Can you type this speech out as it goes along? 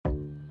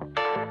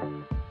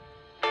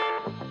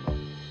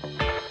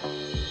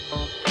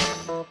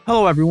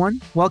Hello, everyone.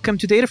 Welcome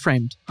to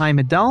DataFramed. I'm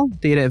Adele,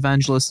 data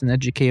evangelist and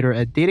educator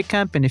at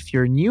DataCamp. And if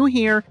you're new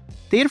here,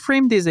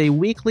 DataFramed is a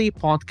weekly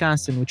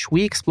podcast in which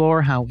we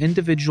explore how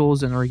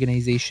individuals and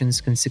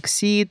organizations can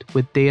succeed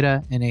with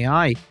data and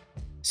AI.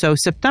 So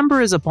September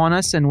is upon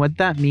us, and what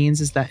that means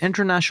is that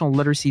International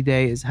Literacy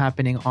Day is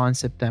happening on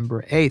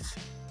September 8th.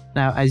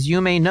 Now, as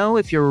you may know,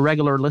 if you're a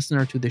regular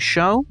listener to the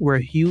show, we're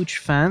huge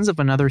fans of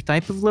another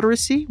type of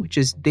literacy, which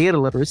is data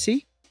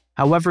literacy.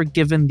 However,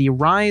 given the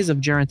rise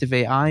of generative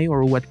AI,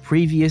 or what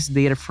previous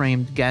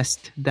DataFramed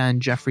guest Dan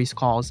Jeffries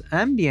calls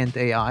ambient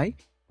AI,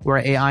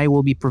 where AI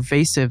will be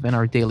pervasive in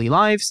our daily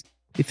lives,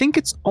 we think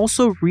it's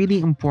also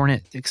really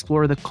important to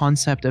explore the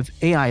concept of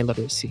AI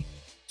literacy.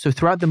 So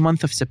throughout the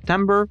month of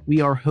September, we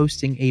are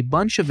hosting a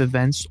bunch of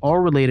events all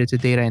related to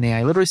data and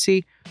AI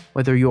literacy.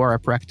 Whether you are a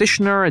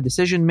practitioner, a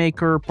decision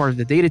maker, part of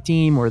the data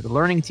team, or the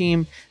learning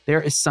team,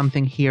 there is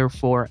something here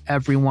for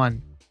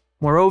everyone.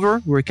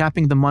 Moreover, we're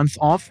capping the month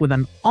off with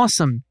an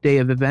awesome day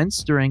of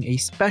events during a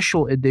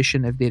special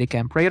edition of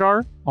DataCamp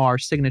Radar, our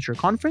signature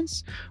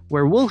conference,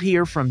 where we'll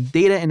hear from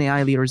data and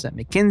AI leaders at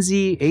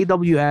McKinsey,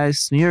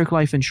 AWS, New York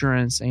Life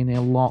Insurance, and a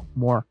lot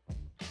more.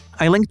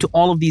 I link to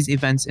all of these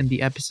events in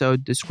the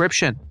episode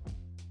description.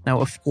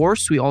 Now, of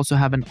course, we also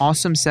have an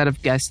awesome set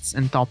of guests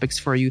and topics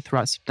for you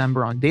throughout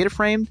September on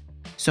DataFramed,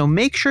 so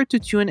make sure to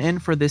tune in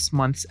for this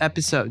month's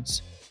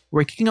episodes.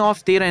 We're kicking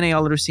off Data and AI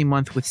Literacy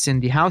Month with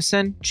Cindy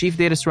Howson, Chief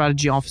Data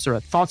Strategy Officer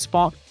at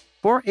ThoughtSpot,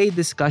 for a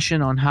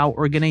discussion on how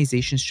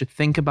organizations should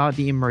think about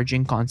the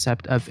emerging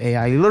concept of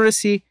AI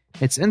literacy,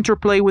 its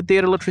interplay with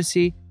data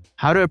literacy,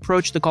 how to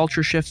approach the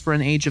culture shift for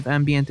an age of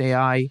ambient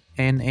AI,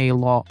 and a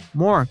lot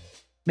more.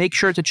 Make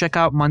sure to check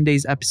out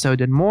Monday's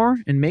episode and more,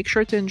 and make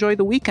sure to enjoy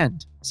the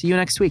weekend. See you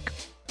next week.